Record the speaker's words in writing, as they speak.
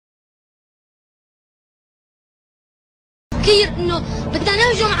تفكير انه بدنا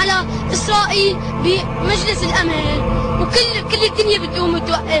نهجم على اسرائيل بمجلس الامن وكل الدنيا بتقوم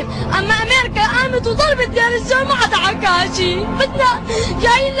وتوقف، اما امريكا قامت وضربت دير الزور ما حدا حكى شيء. بدنا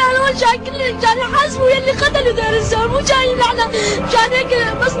جايين لهون مشان يحاسبوا يلي قتلوا دير الزور، مو جايين لحنا مشان هيك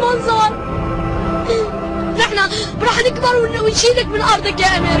بس منظر. نحن رح نكبر ونشيلك من ارضك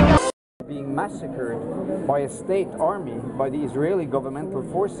يا امريكا. Being massacred by a state army, by the Israeli governmental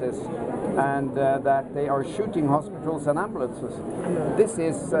forces, and that they are shooting hospitals and ambulances. This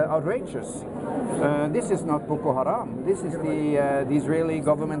is outrageous. This is not Boko Haram. This is the Israeli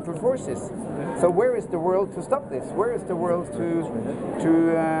governmental forces. So where is the world to stop this? Where is the world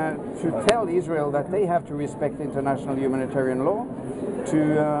to tell Israel that they have to respect international humanitarian law,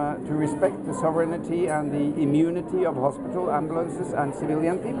 to respect the sovereignty and the immunity of hospital, ambulances and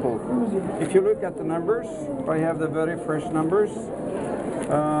civilian people? If you look at the numbers, I have the very fresh numbers.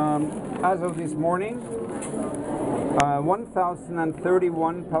 As of this morning,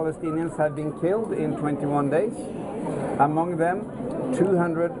 1,031 Palestinians have been killed in 21 days. Among them,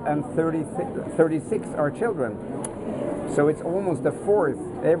 236 are children. So it's almost a fourth.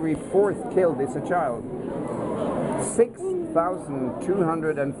 Every fourth killed is a child.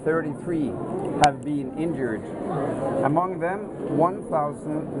 6,233 have been injured. Among them,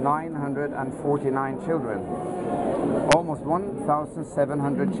 1,949 children. Almost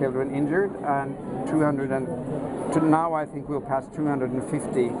 1,700 children injured, and now I think we'll pass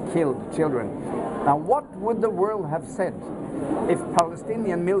 250 killed children. Now, what would the world have said if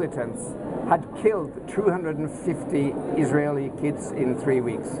Palestinian militants had killed 250 Israeli kids in 3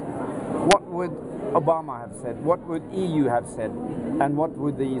 weeks? What would Obama have said? What would EU have said? And what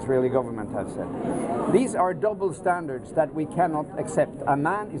would the Israeli government have said? These are double standards that we cannot accept. A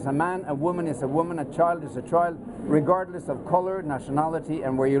man is a man, a woman is a woman, a child is a child, regardless of color, nationality,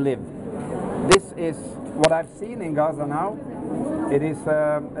 and where you live. This is what I've seen in Gaza now. It is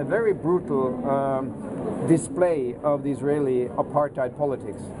a very brutal display of the Israeli apartheid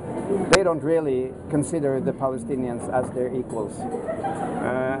politics. They don't really consider the Palestinians as their equals.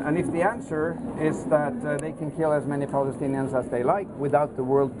 And if the answer is that they can kill as many Palestinians as they like without the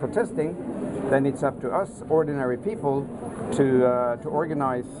world protesting, then it's up to us, ordinary people, to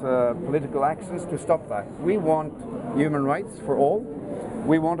organize political actions to stop that. We want human rights for all.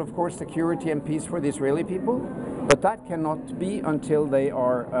 We want, of course, security and peace for the Israeli people, but that cannot be until they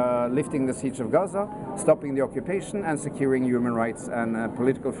are lifting the siege of Gaza, stopping the occupation, and securing human rights and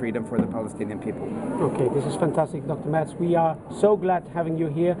political freedom for the Palestinian people. Okay, this is fantastic, Dr. Metz. We are so glad having you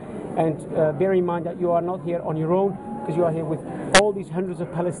here, and bear in mind that you are not here on your own, because you are here with all these hundreds of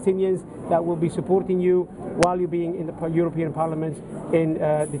Palestinians that will be supporting you while you're being in the European Parliament in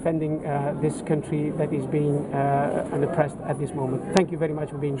defending this country that is being oppressed at this moment. Thank you very much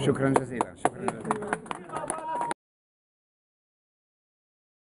for being here. Shukran jazeelan. Shukran jazeelan.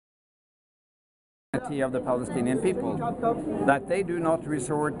 Of the Palestinian people, that they do not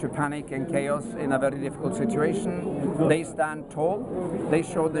resort to panic and chaos in a very difficult situation. They stand tall, they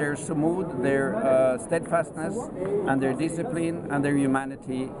show their sumud, their steadfastness and their discipline and their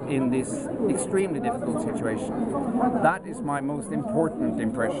humanity in this extremely difficult situation. That is my most important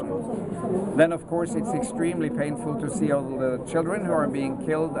impression. Then of course it's extremely painful to see all the children who are being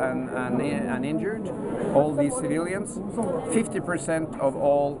killed and injured, all these civilians. 50% of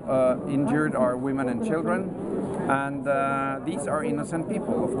all injured are women and children, and these are innocent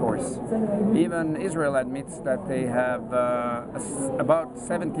people, of course. Even Israel admits that they have about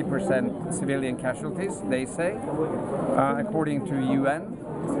 70% civilian casualties, they say, according to UN.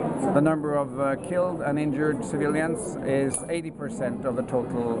 The number of killed and injured civilians is 80% of the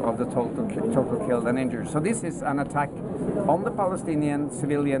total killed and injured. So this is an attack on the Palestinian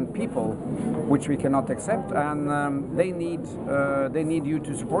civilian people, which we cannot accept, and they need you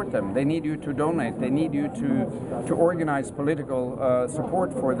to support them. They need you to donate. They need you to organize political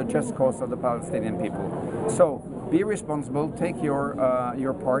support for the just cause of the Palestinian people. So be responsible. Take your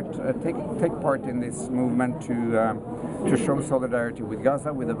part. Take part in this movement to show solidarity with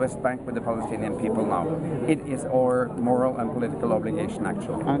Gaza, with the West Bank, with the Palestinian people now. It is our moral and political obligation,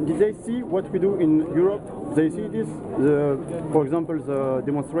 actually. And did they see what we do in Europe? They see this, for example, the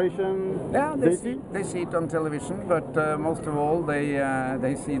demonstration? Yeah, they see it on television, but most of all,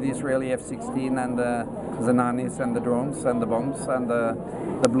 they see the Israeli F-16 and the Zananis and the drones and the bombs and the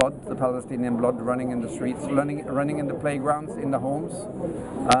blood, the Palestinian blood running in the streets, running in the playgrounds, in the homes,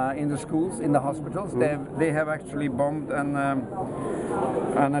 in the schools, in the hospitals. They have actually bombed and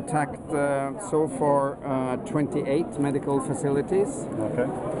attacked so far 28 medical facilities. Okay.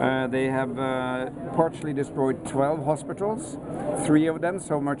 They have partially destroyed 12 hospitals, 3 of them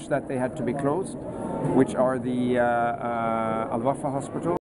so much that they had to be closed. which are the Al-Wafa Hospital.